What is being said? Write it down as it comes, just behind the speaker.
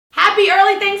Happy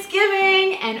early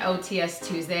Thanksgiving and OTS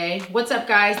Tuesday. What's up,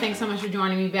 guys? Thanks so much for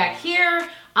joining me back here.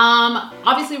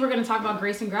 Obviously, we're going to talk about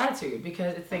grace and gratitude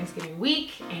because it's Thanksgiving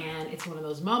week and it's one of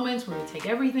those moments where you take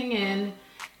everything in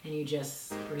and you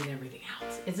just breathe everything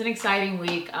out. It's an exciting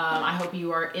week. I hope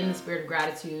you are in the spirit of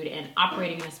gratitude and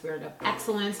operating in a spirit of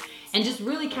excellence and just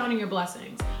really counting your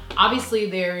blessings.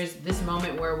 Obviously, there's this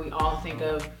moment where we all think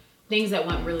of things that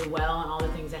went really well and all the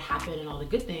things that happened and all the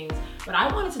good things, but I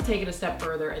wanted to take it a step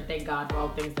further and thank God for all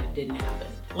the things that didn't happen.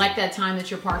 Like that time that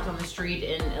you're parked on the street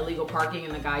in illegal parking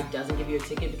and the guy doesn't give you a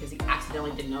ticket because he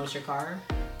accidentally didn't notice your car.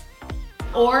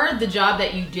 Or the job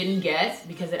that you didn't get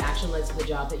because it actually led to the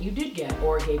job that you did get,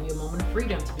 or gave you a moment of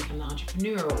freedom to become the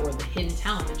entrepreneur, or the hidden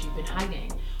talent that you've been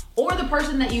hiding. Or the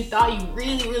person that you thought you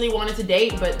really wanted to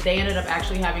date, but they ended up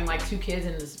actually having like 2 kids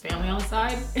and this family on the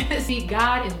side. See,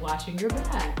 God is watching your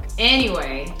back.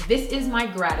 Anyway, this is my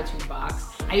gratitude box.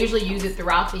 I usually use it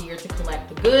throughout the year to collect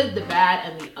the good, the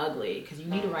bad, and the ugly, because you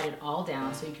need to write it all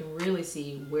down so you can really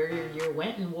see where your year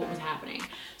went and what was happening.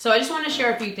 So I just want to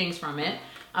share a few things from it.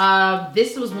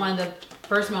 This was one of the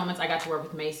first moments I got to work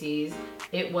with Macy's.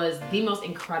 It was the most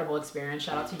incredible experience.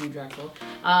 Shout out to you, Drexel.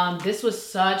 This was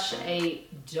such a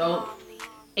dope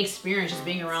experience, just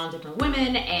being around different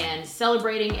women and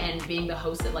celebrating and being the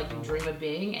host that like you dream of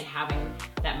being and having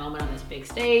that moment on this big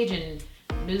stage, and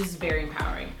this is very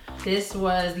empowering. This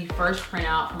was the first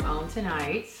printout from Own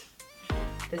Tonight.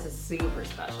 This is super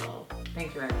special.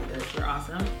 Thank you, Red, for this. You're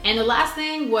awesome. And the last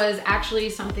thing was actually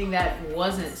something that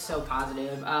wasn't so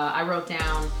positive. I wrote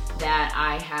down that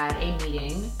I had a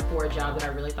meeting for a job that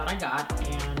I really thought I got,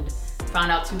 and found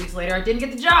out 2 weeks later I didn't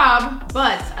get the job.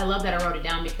 But I love that I wrote it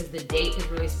down because the date is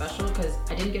really special, because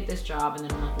I didn't get this job and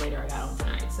then a month later I got Own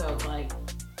Tonight. So it's like,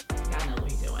 God knows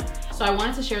what he's doing. So I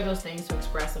wanted to share those things to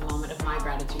express a moment of my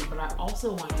gratitude, but I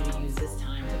also want you to use this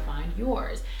time to find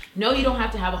yours. No, you don't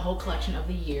have to have a whole collection of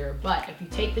the year, but if you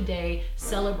take the day,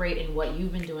 celebrate in what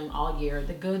you've been doing all year,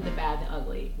 the good, the bad, the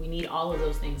ugly. We need all of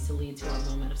those things to lead to a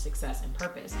moment of success and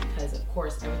purpose, because of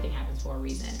course, everything happens for a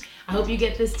reason. I hope you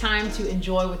get this time to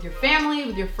enjoy with your family,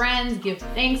 with your friends, give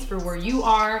thanks for where you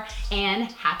are,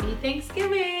 and happy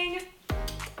Thanksgiving.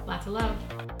 Lots of love.